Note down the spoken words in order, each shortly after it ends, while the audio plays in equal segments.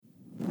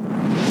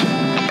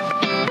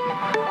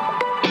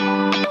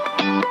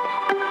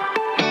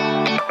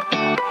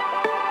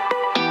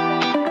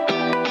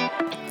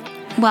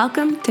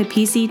Welcome to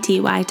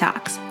PCTY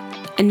Talks,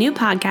 a new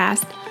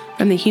podcast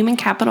from the human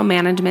capital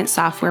management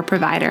software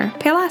provider,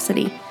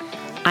 Paylocity.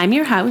 I'm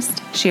your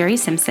host, Sherry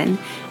Simpson,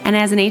 and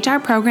as an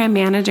HR program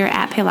manager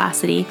at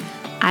Paylocity,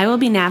 I will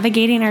be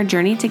navigating our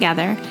journey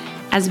together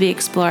as we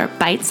explore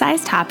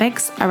bite-sized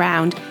topics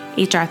around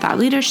HR thought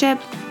leadership,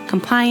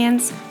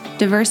 compliance,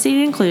 diversity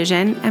and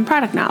inclusion, and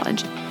product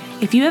knowledge.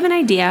 If you have an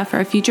idea for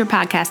a future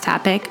podcast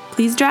topic,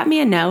 please drop me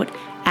a note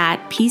at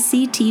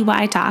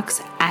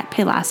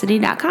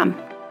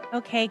pctytalks@paylocity.com.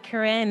 Okay,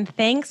 Corinne,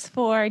 thanks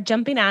for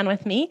jumping on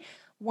with me.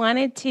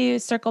 Wanted to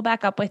circle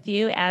back up with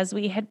you as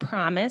we had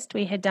promised.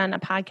 We had done a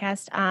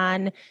podcast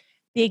on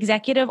the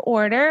executive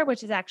order,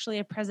 which is actually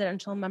a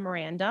presidential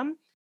memorandum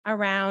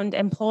around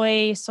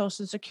employee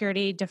Social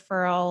Security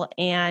deferral.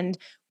 And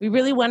we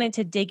really wanted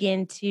to dig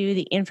into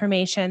the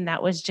information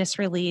that was just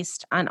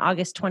released on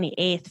August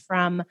 28th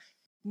from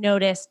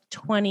Notice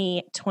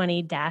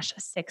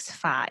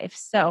 2020-65.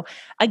 So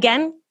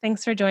again,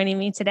 thanks for joining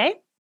me today.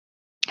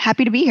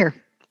 Happy to be here.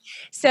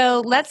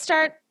 So let's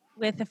start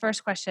with the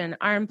first question.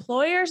 Are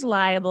employers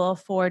liable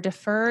for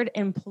deferred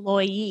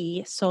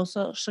employee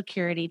Social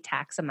Security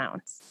tax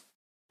amounts?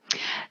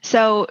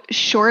 So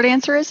short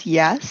answer is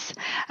yes.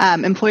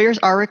 Employers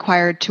are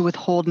required to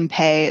withhold and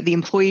pay the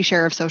employee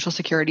share of Social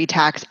Security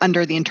tax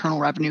under the Internal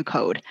Revenue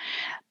Code.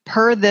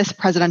 Per this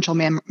presidential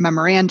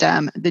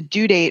memorandum, the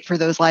due date for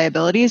those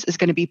liabilities is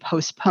going to be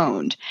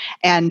postponed.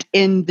 And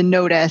in the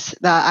notice,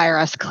 the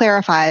IRS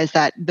clarifies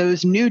that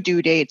those new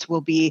due dates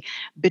will be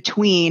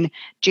between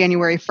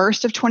January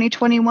 1st of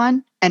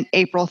 2021 and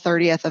April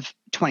 30th of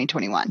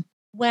 2021.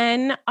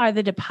 When are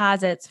the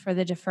deposits for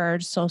the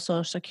deferred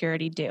Social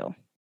Security due?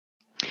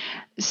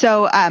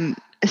 So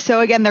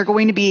again, they're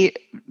going to be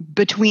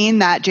between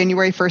that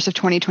January 1st of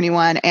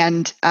 2021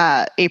 and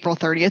April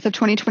 30th of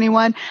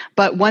 2021.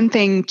 But one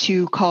thing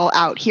to call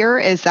out here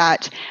is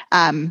that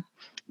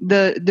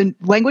the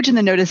language in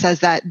the notice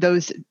says that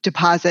those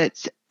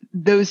deposits,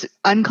 those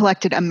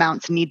uncollected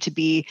amounts need to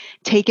be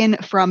taken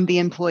from the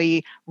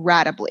employee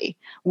ratably,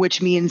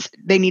 which means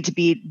they need to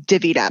be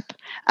divvied up.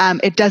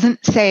 It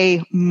doesn't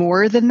say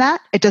more than that.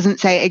 It doesn't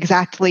say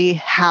exactly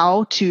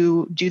how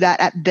to do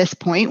that at this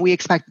point. We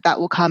expect that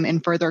will come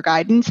in further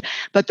guidance.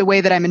 But the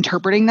way that I'm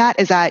interpreting that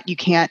is that you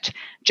can't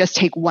just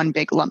take one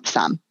big lump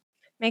sum.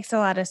 Makes a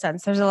lot of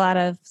sense. There's a lot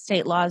of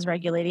state laws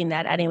regulating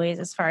that anyways,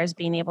 as far as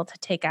being able to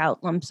take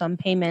out lump sum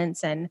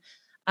payments and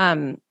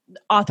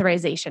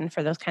authorization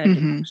for those kind of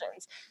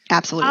deductions.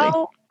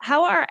 Absolutely.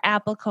 How are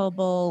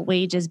applicable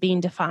wages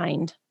being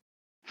defined?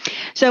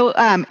 So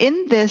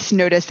in this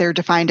notice, they're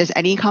defined as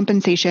any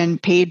compensation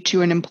paid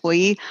to an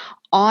employee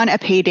on a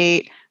pay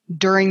date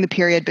during the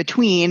period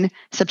between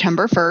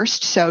September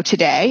 1st, so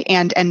today,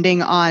 and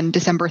ending on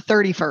December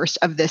 31st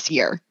of this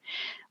year,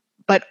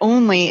 but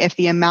only if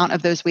the amount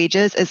of those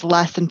wages is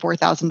less than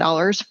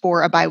 $4,000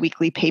 for a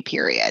biweekly pay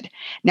period.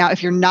 Now,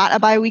 if you're not a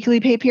biweekly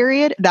pay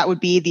period, that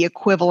would be the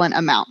equivalent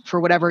amount for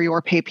whatever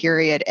your pay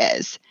period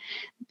is.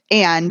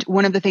 And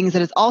one of the things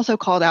that is also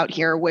called out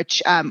here,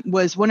 which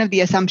was one of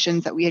the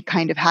assumptions that we had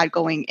kind of had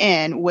going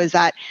in, was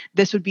that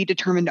this would be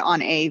determined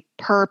on a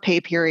per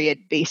pay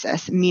period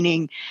basis,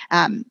 meaning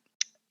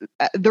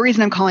the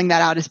reason I'm calling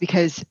that out is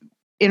because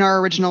in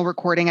our original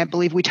recording, I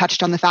believe we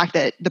touched on the fact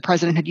that the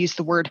president had used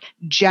the word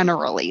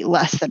generally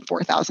less than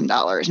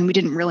 $4,000. And we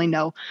didn't really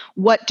know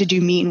what did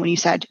you mean when you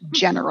said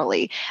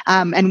generally.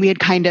 And we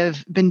had kind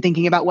of been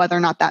thinking about whether or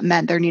not that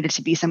meant there needed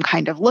to be some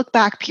kind of look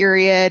back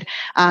period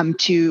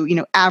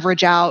to,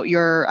 average out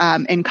your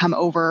income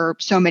over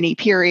so many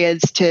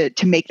periods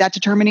to make that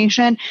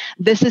determination.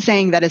 This is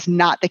saying that is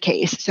not the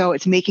case. So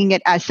it's making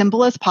it as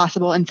simple as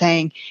possible and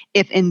saying,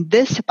 if in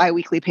this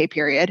biweekly pay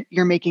period,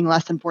 you're making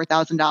less than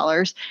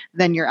 $4,000,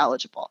 then you're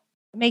eligible.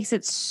 It makes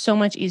it so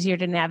much easier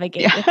to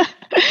navigate with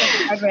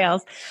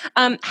guardrails.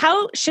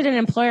 How should an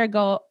employer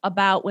go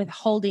about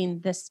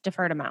withholding this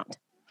deferred amount?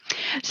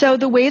 So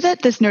the way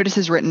that this notice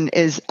is written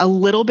is a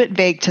little bit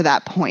vague to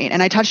that point.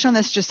 And I touched on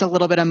this just a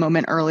little bit a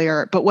moment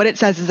earlier, but what it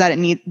says is that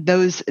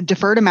those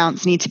deferred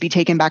amounts need to be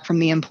taken back from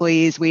the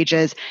employee's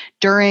wages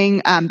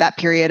during that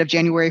period of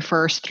January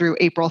 1st through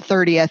April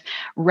 30th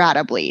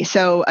ratably.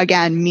 So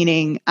again,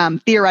 meaning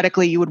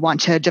theoretically you would want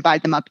to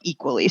divide them up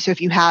equally. So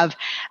if you have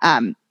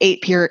 8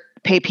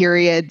 pay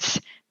periods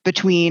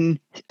between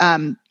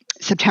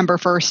September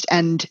 1st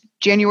and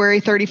January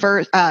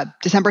 31st,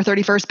 December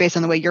 31st, based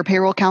on the way your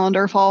payroll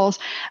calendar falls,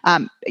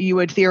 you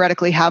would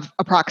theoretically have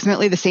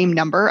approximately the same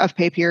number of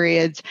pay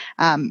periods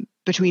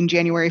between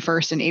January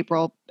 1st and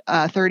April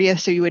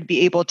 30th. So you would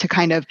be able to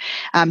kind of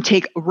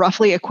take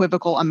roughly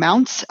equivocal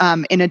amounts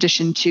in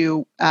addition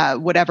to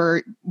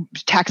whatever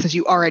taxes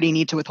you already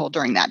need to withhold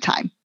during that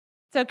time.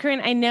 So,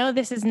 Corinne, I know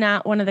this is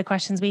not one of the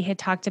questions we had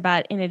talked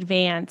about in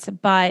advance,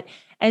 but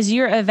as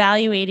you're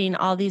evaluating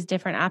all these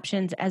different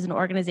options as an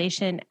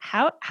organization,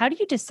 how do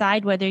you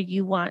decide whether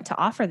you want to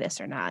offer this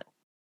or not?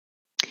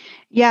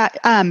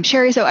 Yeah,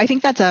 Sherry. So I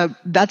think that's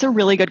a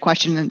really good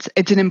question.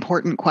 It's an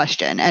important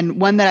question, and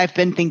one that I've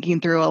been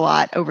thinking through a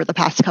lot over the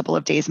past couple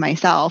of days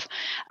myself.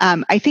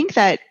 I think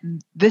that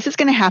this is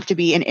going to have to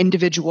be an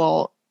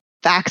individual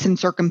facts and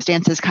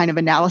circumstances kind of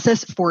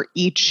analysis for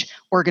each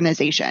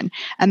organization.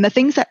 And the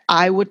things that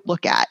I would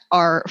look at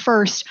are,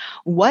 first,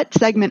 what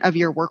segment of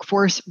your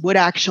workforce would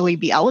actually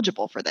be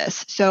eligible for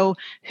this? So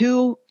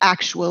who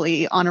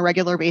actually on a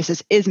regular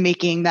basis is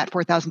making that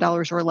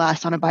 $4,000 or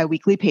less on a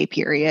biweekly pay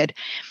period?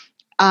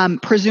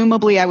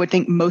 Presumably, I would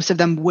think most of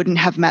them wouldn't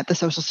have met the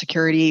Social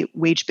Security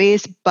wage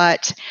base,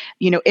 but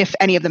if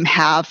any of them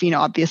have,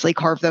 obviously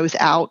carve those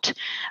out,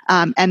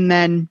 and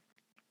then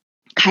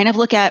kind of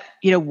look at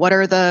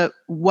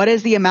what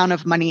is the amount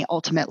of money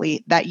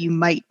ultimately that you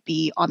might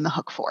be on the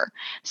hook for.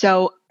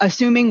 So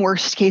assuming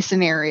worst case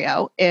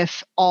scenario,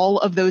 if all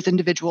of those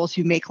individuals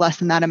who make less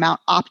than that amount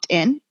opt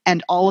in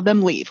and all of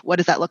them leave, what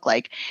does that look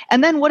like?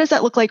 And then what does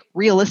that look like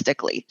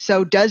realistically?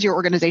 So does your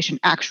organization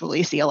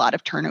actually see a lot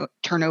of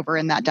turnover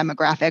in that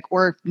demographic,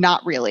 or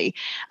not really?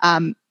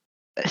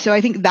 So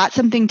I think that's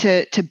something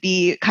to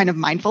be kind of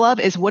mindful of,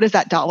 is what is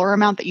that dollar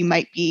amount that you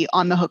might be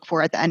on the hook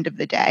for at the end of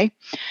the day.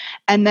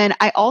 And then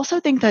I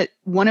also think that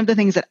one of the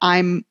things that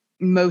I'm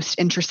most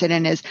interested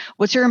in is,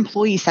 what's your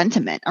employee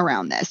sentiment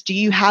around this? Do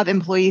you have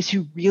employees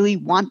who really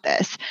want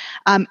this?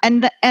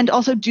 And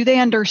also, do they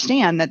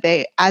understand that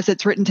they, as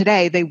it's written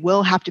today, they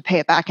will have to pay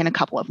it back in a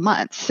couple of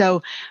months?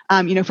 So,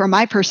 from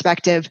my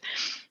perspective,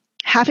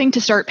 having to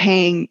start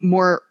paying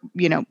more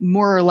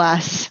or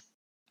less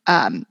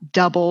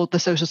double the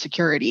Social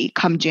Security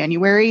come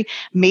January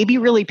may be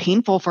really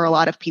painful for a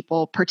lot of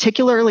people,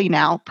 particularly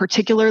now,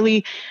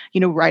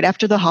 right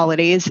after the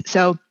holidays.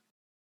 So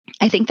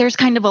I think there's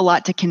kind of a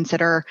lot to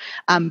consider,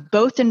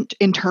 both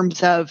in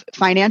terms of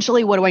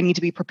financially, what do I need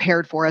to be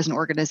prepared for as an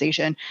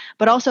organization,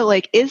 but also,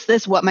 like, is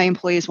this what my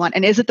employees want,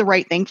 and is it the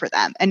right thing for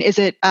them? And is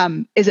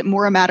it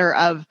more a matter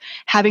of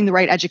having the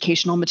right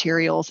educational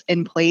materials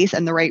in place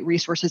and the right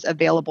resources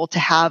available to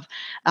have,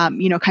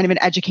 kind of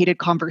an educated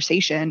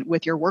conversation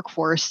with your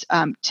workforce,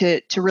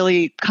 to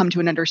really come to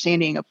an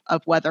understanding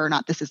of whether or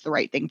not this is the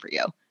right thing for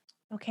you?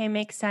 Okay,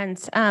 makes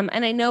sense.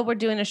 And I know we're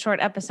doing a short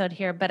episode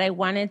here, but I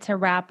wanted to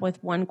wrap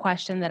with one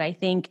question that I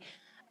think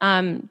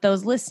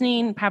those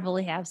listening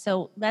probably have.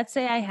 So let's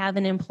say I have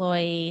an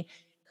employee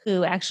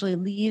who actually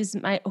leaves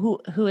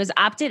who is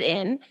opted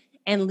in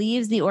and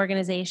leaves the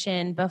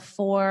organization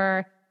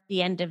before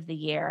the end of the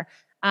year.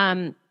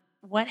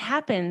 What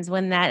happens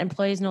when that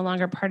employee is no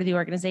longer part of the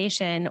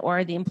organization,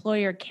 or the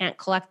employer can't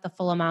collect the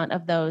full amount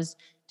of those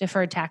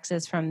deferred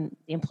taxes from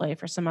the employee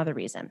for some other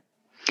reason?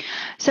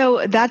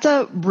 So that's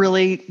a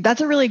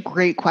really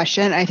great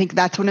question. I think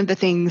that's one of the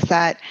things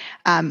that,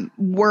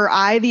 were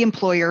I the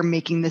employer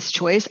making this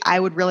choice, I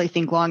would really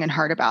think long and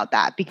hard about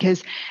that,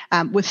 because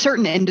with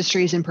certain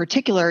industries in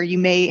particular, you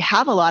may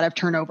have a lot of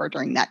turnover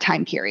during that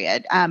time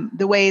period.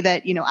 The way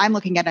that I'm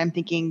looking at it, I'm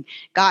thinking,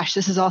 gosh,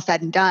 this is all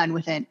said and done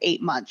within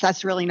 8 months.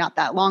 That's really not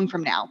that long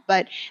from now.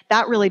 But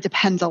that really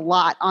depends a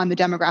lot on the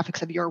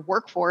demographics of your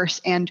workforce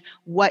and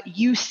what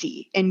you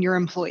see in your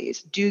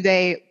employees. Do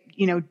they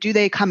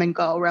come and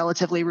go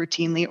relatively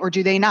routinely, or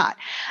do they not?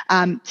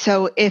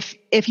 So if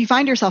you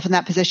find yourself in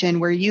that position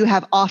where you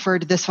have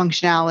offered this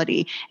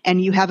functionality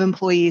and you have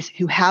employees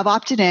who have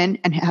opted in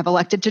and have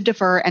elected to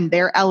defer, and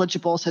they're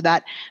eligible, so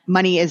that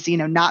money is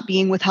not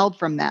being withheld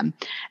from them,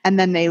 and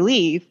then they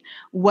leave,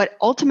 what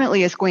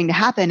ultimately is going to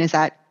happen is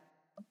that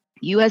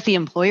you, as the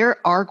employer,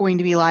 are going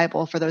to be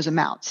liable for those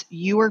amounts.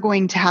 You are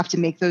going to have to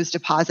make those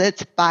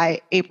deposits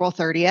by April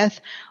 30th,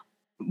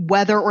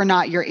 whether or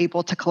not you're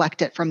able to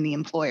collect it from the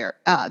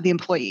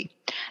employee.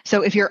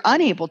 So if you're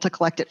unable to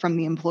collect it from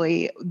the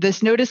employee,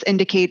 this notice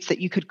indicates that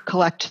you could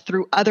collect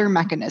through other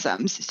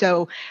mechanisms.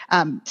 So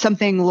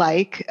something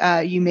like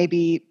you may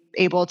be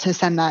able to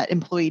send that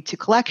employee to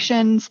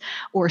collections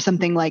or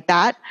something like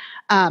that.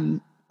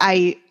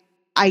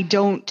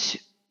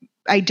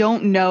 I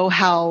don't know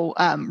how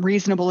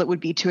reasonable it would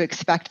be to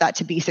expect that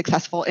to be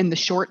successful in the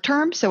short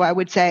term. So I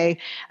would say,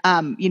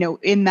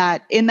 in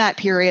that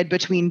period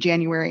between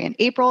January and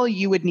April,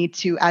 you would need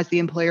to, as the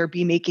employer,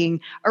 be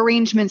making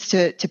arrangements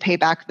to pay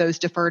back those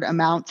deferred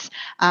amounts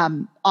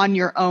on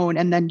your own,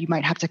 and then you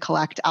might have to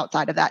collect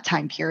outside of that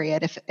time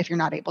period if you're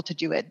not able to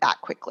do it that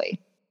quickly.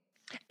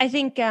 I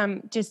think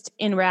just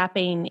in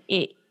wrapping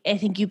it, I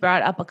think you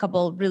brought up a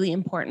couple really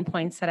important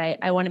points that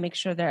I want to make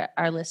sure that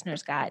our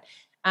listeners got.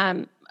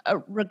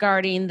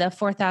 Regarding the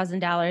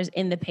 $4,000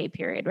 in the pay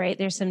period, right?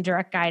 There's some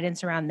direct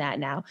guidance around that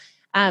now.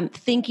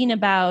 Thinking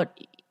about,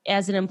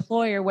 as an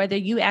employer, whether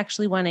you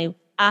actually want to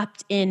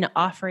opt in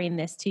offering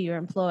this to your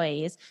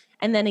employees.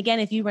 And then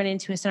again, if you run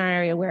into a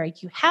scenario where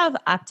you have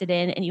opted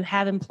in and you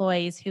have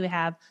employees who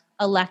have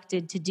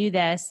elected to do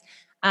this,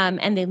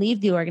 and they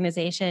leave the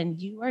organization,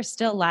 you are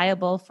still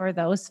liable for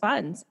those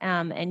funds.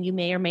 And you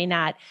may or may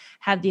not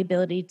have the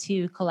ability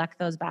to collect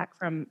those back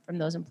from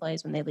those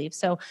employees when they leave.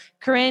 So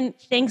Corinne,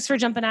 thanks for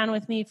jumping on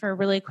with me for a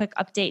really quick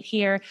update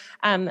here.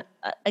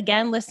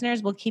 Again,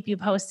 listeners, we'll keep you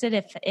posted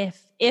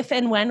if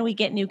and when we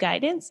get new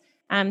guidance.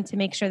 to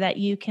make sure that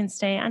you can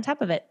stay on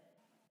top of it.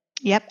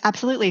 Yep,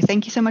 absolutely.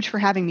 Thank you so much for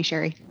having me,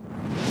 Sherry.